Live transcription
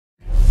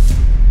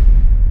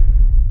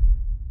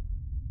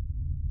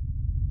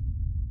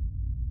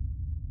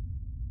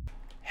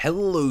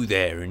Hello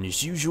there, and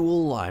as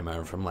usual, I'm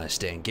Aaron from Last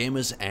Stand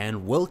Gamers,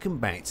 and welcome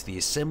back to the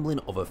Assembling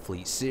of a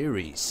Fleet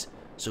series.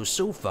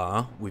 So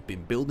far, we've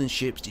been building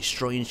ships,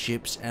 destroying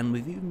ships, and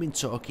we've even been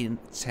talking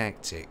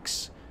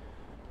tactics.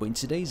 But in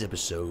today's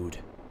episode,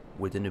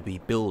 we're going to be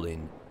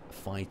building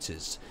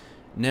fighters.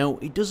 Now,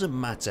 it doesn't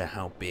matter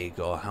how big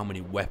or how many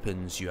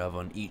weapons you have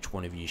on each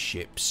one of your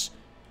ships.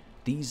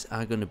 These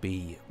are going to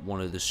be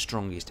one of the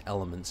strongest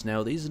elements.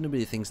 Now, these are going to be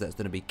the things that's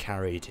going to be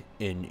carried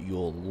in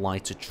your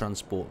lighter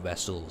transport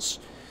vessels.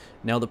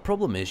 Now, the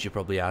problem is, you're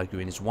probably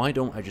arguing, is why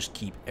don't I just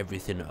keep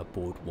everything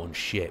aboard one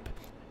ship?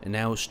 And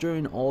now,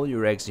 stirring all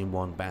your eggs in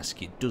one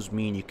basket does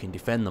mean you can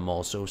defend them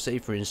all. So, say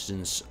for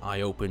instance,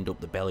 I opened up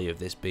the belly of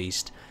this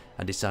beast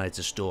and decided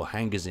to store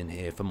hangars in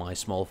here for my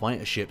small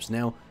fighter ships.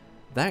 Now,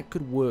 that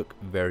could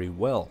work very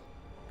well.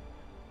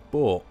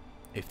 But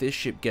if this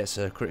ship gets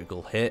a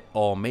critical hit,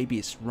 or maybe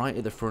it's right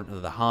at the front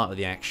of the heart of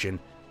the action,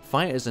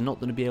 fighters are not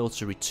going to be able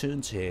to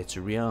return to here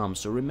to rearm.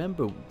 So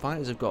remember,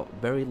 fighters have got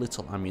very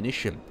little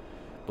ammunition.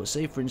 But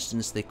say for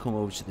instance they come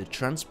over to the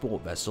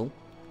transport vessel,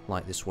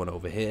 like this one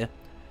over here,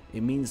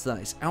 it means that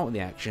it's out of the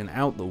action,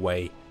 out the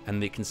way,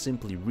 and they can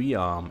simply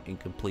rearm in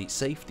complete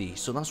safety.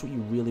 So that's what you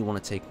really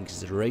want to take in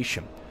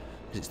consideration,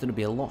 because it's going to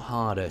be a lot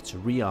harder to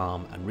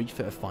rearm and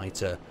refit a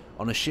fighter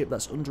on a ship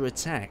that's under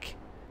attack,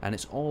 and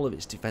it's all of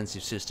its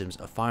defensive systems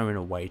are firing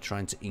away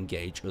trying to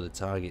engage other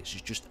targets.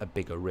 It's just a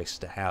bigger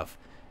risk to have.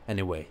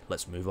 Anyway,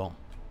 let's move on.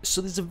 So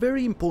there's a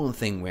very important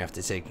thing we have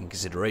to take in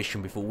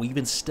consideration before we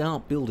even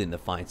start building the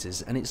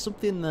fighters, and it's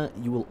something that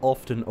you will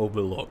often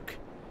overlook.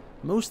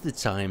 Most of the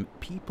time,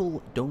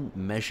 people don't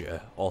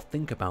measure or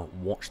think about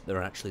what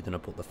they're actually going to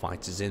put the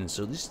fighters in.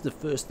 So this is the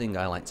first thing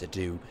I like to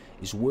do,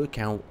 is work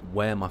out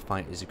where my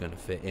fighters are going to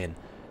fit in.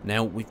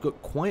 Now, we've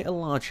got quite a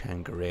large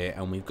hangar here,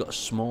 and we've got a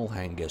small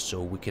hangar,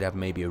 so we could have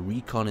maybe a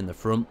recon in the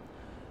front,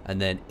 and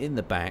then in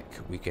the back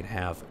we could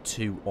have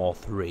 2 or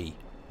 3,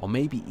 or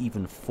maybe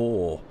even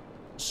 4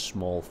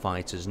 small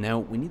fighters. Now,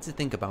 we need to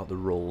think about the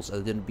roles. Are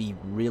they going to be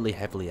really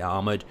heavily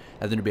armoured?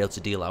 Are they going to be able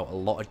to deal out a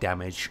lot of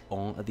damage?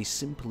 Or are they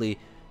simply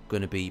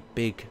going to be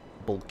big,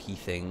 bulky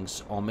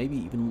things, or maybe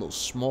even little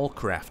small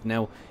craft?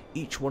 Now,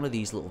 each one of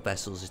these little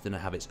vessels is going to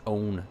have its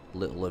own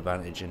little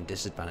advantage and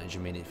disadvantage. I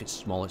mean, if it's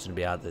small, it's going to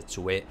be harder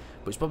to hit,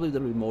 but it's probably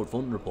going to be more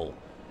vulnerable.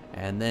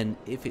 And then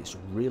if it's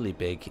really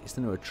big, it's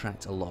going to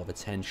attract a lot of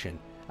attention.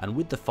 And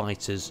with the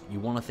fighters,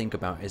 you want to think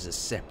about it as a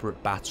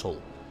separate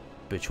battle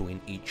between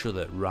each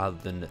other rather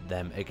than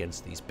them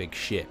against these big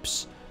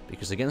ships,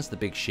 because against the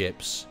big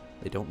ships,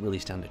 they don't really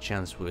stand a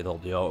chance with all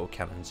the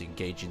autocannons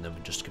engaging them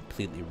and just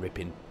completely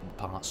ripping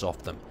parts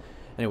off them.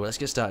 Anyway, let's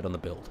get started on the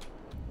build.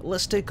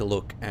 Let's take a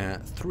look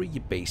at 3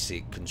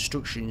 basic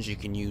constructions you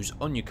can use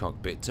on your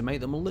cockpit to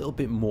make them a little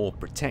bit more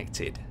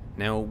protected.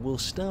 Now, we'll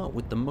start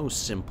with the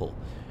most simple.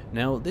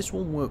 Now, this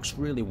one works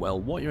really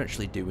well. What you're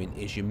actually doing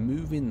is you're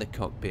moving the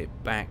cockpit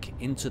back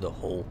into the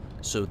hull,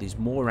 so there's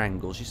more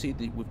angles. You see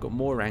that we've got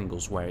more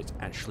angles where it's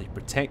actually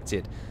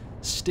protected.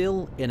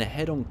 Still, in a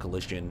head-on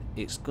collision,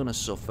 it's going to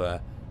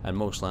suffer and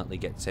most likely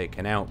get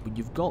taken out, but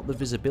you've got the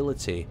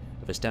visibility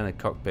of a standard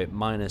cockpit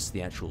minus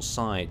the actual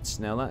sides.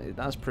 Now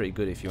that's pretty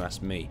good if you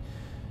ask me.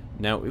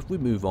 Now if we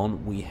move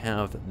on, we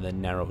have the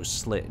narrow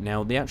slit.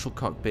 Now the actual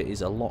cockpit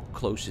is a lot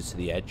closer to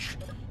the edge,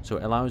 so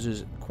it allows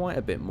us quite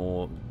a bit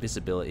more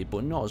visibility,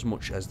 but not as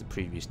much as the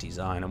previous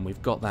design, and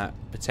we've got that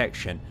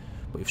protection.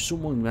 But if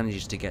someone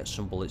manages to get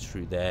some bullets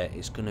through there,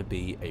 it's going to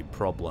be a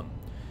problem.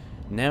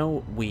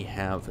 Now we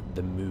have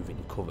the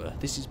moving cover.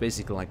 This is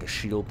basically like a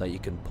shield that you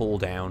can pull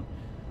down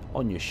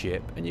on your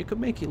ship, and you can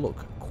make it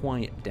look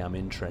quite damn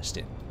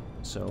interesting.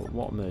 So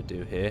what I'm going to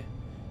do here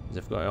is,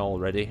 I've got it all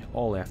ready.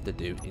 All I have to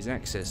do is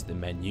access the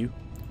menu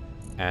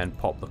and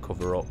pop the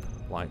cover up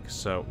like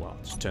so. Well,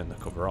 just turn the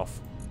cover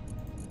off,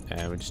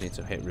 and we just need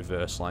to hit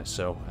reverse like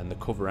so, and the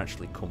cover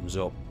actually comes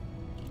up.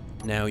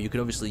 Now you could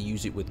obviously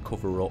use it with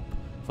cover up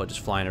for just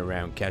flying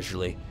around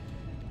casually,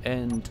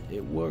 and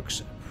it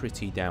works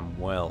pretty damn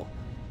well.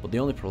 But the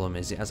only problem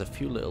is it has a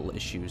few little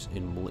issues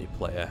in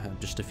multiplayer,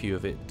 just a few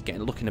of it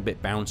looking a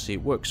bit bouncy.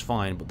 It works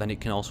fine, but then it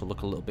can also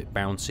look a little bit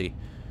bouncy.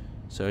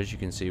 So as you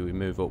can see, we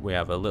move up, we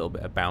have a little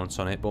bit of bounce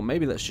on it, but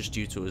maybe that's just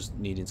due to us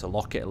needing to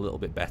lock it a little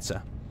bit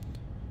better.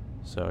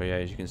 So yeah,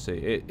 as you can see,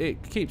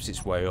 it keeps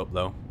its way up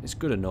though. It's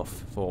good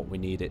enough for what we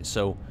need it.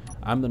 So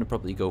I'm going to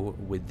probably go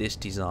with this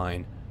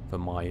design for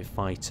my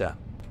fighter.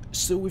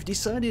 So we've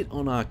decided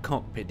on our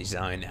cockpit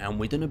design, and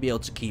we're going to be able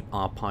to keep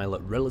our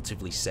pilot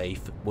relatively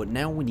safe, but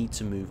now we need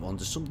to move on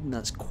to something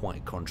that's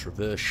quite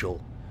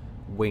controversial: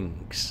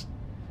 wings.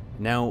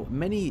 Now,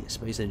 many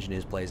space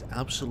engineers players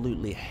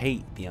absolutely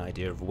hate the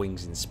idea of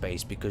wings in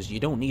space because you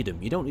don't need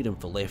them. You don't need them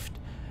for lift.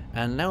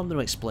 And now I'm going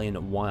to explain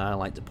why I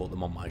like to put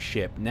them on my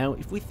ship. Now,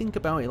 if we think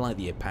about it like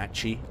the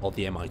Apache or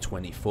the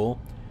Mi-24,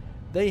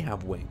 they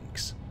have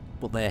wings,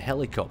 but they're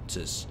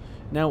helicopters.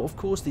 Now, of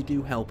course, they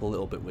do help a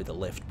little bit with the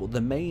lift, but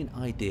the main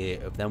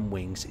idea of them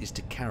wings is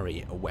to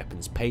carry a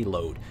weapon's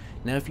payload.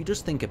 Now, if you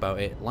just think about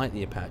it, like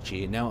the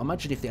Apache, now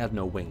imagine if they had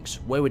no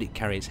wings. Where would it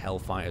carry its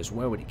Hellfires?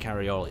 Where would it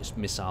carry all its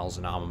missiles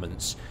and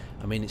armaments?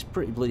 I mean, it's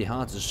pretty bloody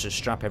hard to just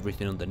strap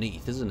everything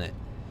underneath, isn't it?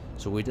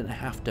 So we're going to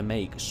have to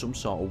make some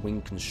sort of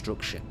wing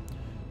construction.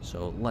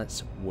 So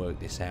let's work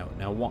this out.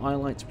 Now, what I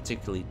like to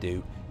particularly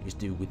do is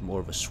do with more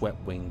of a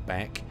swept wing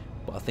back,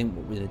 but I think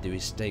what we're going to do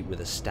is stay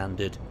with a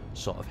standard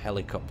sort of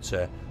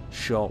helicopter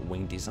short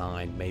wing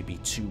design, maybe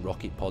 2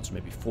 rocket pods,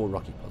 maybe 4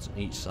 rocket pods on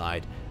each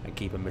side, and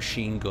keep a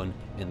machine gun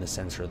in the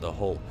center of the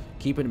hull.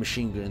 Keeping a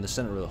machine gun in the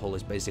center of the hull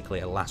is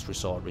basically a last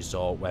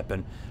resort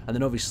weapon, and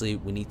then obviously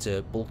we need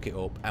to bulk it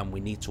up, and we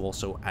need to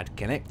also add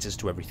connectors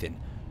to everything.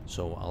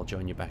 So I'll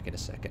join you back in a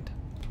second.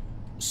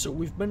 So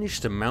we've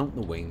managed to mount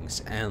the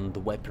wings and the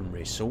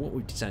weaponry, so what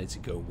we've decided to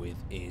go with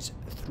is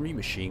 3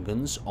 machine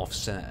guns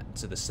offset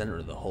to the center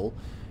of the hull.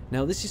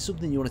 Now, this is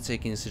something you want to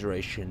take into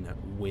consideration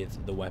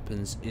with the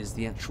weapons, is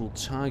the actual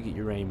target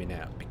you're aiming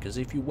at, because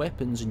if your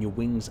weapons and your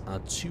wings are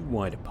too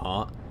wide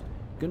apart,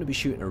 you're going to be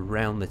shooting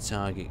around the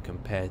target,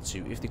 compared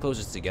to if they're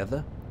closest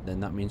together, then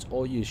that means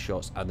all your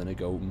shots are going to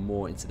go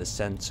more into the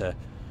center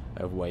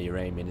of where you're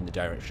aiming in the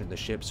direction of the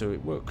ship, so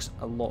it works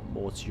a lot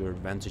more to your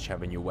advantage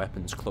having your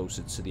weapons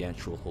closer to the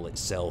actual hull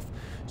itself.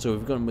 So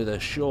we've gone with a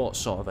short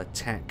sort of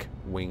attack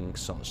wing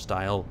sort of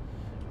style,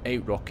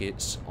 8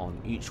 rockets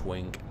on each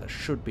wing. That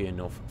should be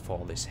enough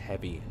for this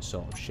heavy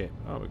sort of ship.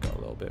 Oh, we've got a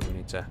little bit we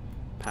need to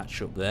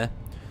patch up there.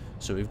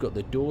 So we've got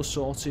the door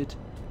sorted,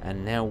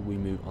 and now we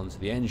move on to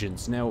the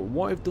engines. Now,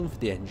 what I've done for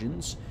the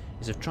engines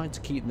is I've tried to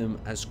keep them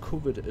as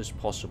covered as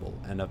possible,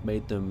 and I've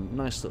made them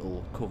nice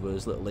little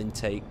covers, little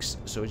intakes.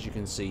 So as you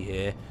can see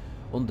here,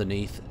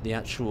 underneath, the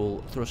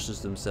actual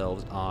thrusters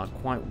themselves are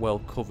quite well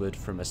covered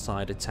from a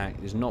side attack.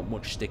 There's not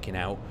much sticking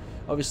out.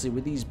 Obviously,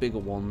 with these bigger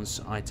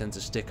ones, I tend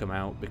to stick them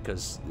out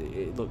because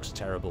it looks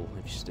terrible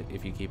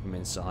if you keep them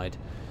inside.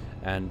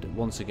 And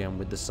once again,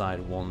 with the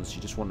side ones,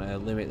 you just want to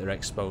limit their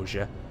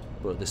exposure,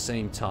 but at the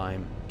same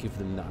time, give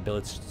them that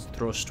ability to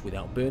thrust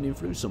without burning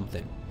through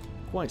something.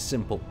 Quite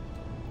simple.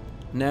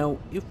 Now,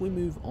 if we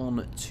move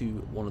on to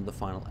one of the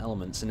final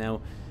elements,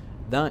 now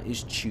that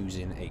is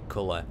choosing a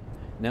colour.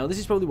 Now, this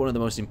is probably one of the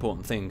most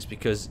important things,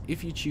 because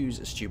if you choose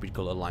a stupid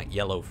colour like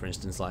yellow, for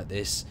instance, like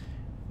this,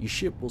 your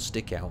ship will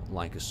stick out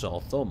like a sore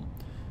thumb.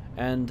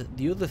 And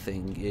the other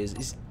thing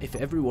is if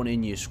everyone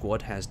in your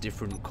squad has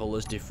different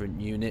colours,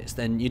 different units,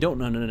 then you don't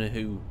know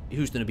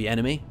who's going to be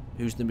enemy,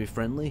 who's going to be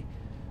friendly.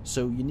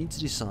 So you need to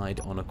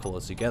decide on a colour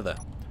together.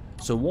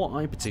 So what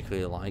I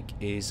particularly like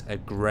is a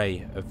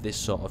grey of this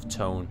sort of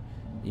tone.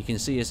 You can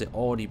see as it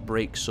already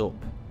breaks up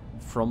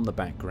from the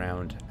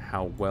background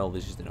how well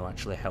this is going to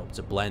actually help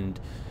to blend.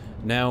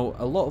 Now,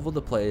 a lot of other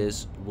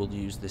players will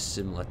use this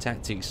similar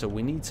tactic, so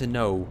we need to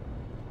know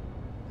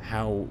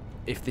how,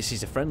 if this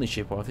is a friendly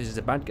ship or if this is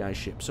a bad guy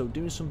ship. So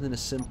doing something as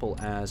simple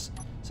as,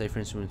 say for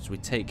instance, we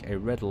take a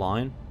red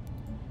line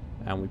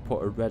and we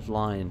put a red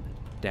line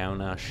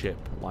down our ship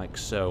like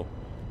so.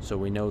 So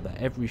we know that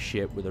every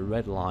ship with a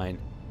red line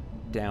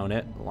down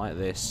it like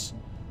this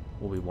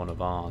will be one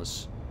of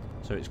ours.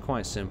 So it's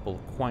quite simple,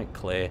 quite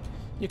clear.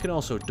 You can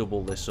also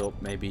double this up,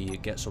 maybe you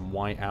get some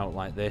white out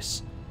like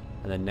this,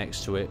 and then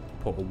next to it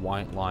put a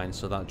white line,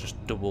 so that just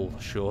double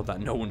sure that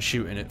no one's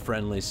shooting at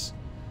friendlies.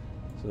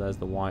 So there's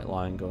the white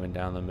line going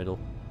down the middle.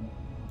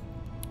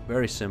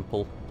 Very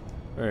simple,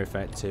 very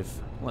effective.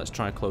 Let's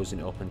try closing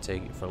it up and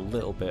take it for a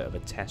little bit of a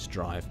test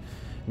drive.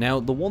 Now,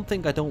 the one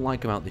thing I don't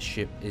like about this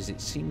ship is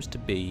it seems to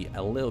be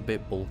a little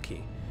bit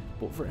bulky,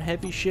 but for a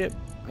heavy ship,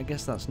 I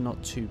guess that's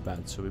not too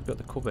bad. So we've got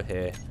the cover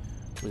here.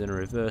 We're going to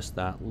reverse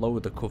that, lower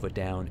the cover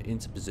down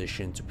into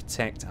position to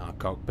protect our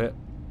cockpit.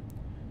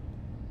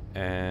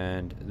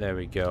 And there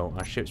we go,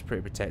 our ship's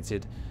pretty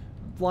protected.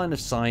 Line of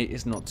sight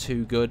is not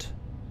too good,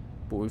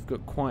 but we've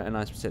got quite a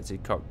nice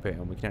protected cockpit,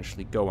 and we can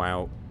actually go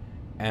out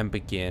and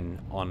begin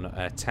on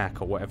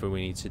attack or whatever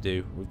we need to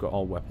do. We've got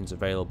all weapons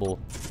available,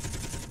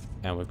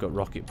 and we've got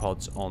rocket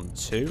pods on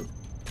too.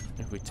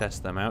 If we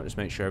test them out, just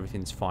make sure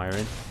everything's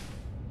firing.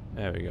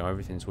 There we go,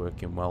 everything's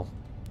working well.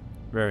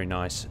 Very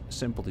nice,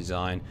 simple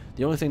design.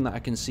 The only thing that I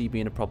can see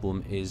being a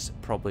problem is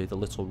probably the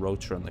little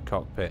rotor on the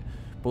cockpit,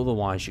 but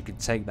otherwise you could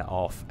take that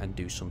off and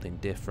do something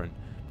different.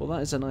 But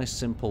that is a nice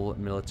simple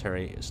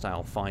military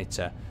style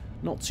fighter.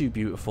 Not too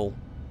beautiful,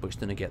 but it's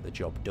going to get the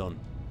job done.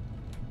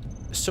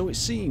 So it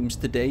seems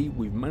today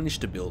we've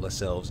managed to build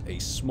ourselves a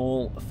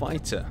small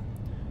fighter.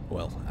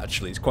 Well,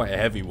 actually it's quite a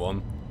heavy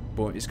one,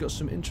 but it's got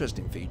some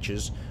interesting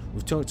features.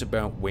 We've talked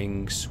about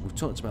wings, we've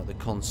talked about the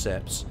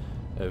concepts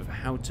of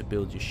how to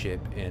build your ship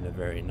in a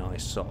very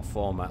nice sort of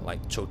format,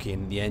 like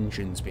tucking the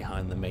engines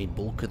behind the main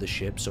bulk of the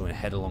ship, so in a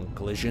head-on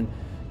collision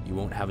you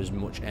won't have as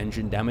much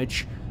engine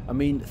damage. I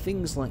mean,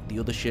 things like the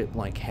other ship,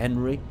 like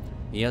Henry,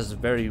 he has a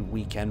very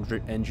weak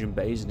engine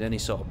base. In any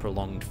sort of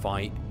prolonged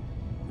fight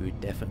you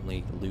would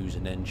definitely lose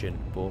an engine,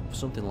 but for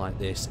something like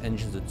this,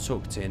 engines are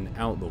tucked in,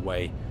 out of the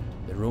way,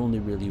 they're only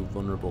really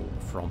vulnerable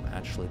from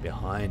actually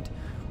behind.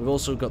 We've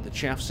also got the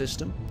chaff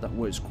system that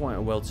works quite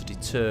well to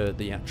deter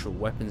the actual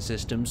weapon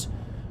systems,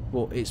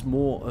 but it's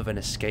more of an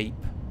escape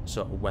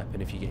sort of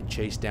weapon if you're getting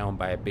chased down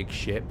by a big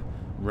ship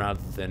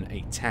rather than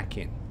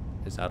attacking,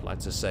 as I'd like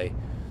to say.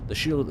 The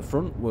shield at the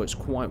front works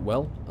quite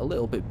well, a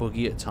little bit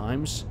buggy at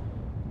times,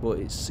 but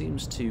it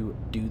seems to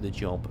do the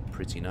job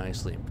pretty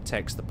nicely and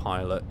protects the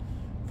pilot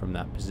from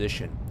that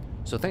position.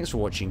 So thanks for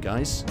watching,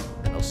 guys,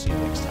 and I'll see you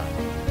next time.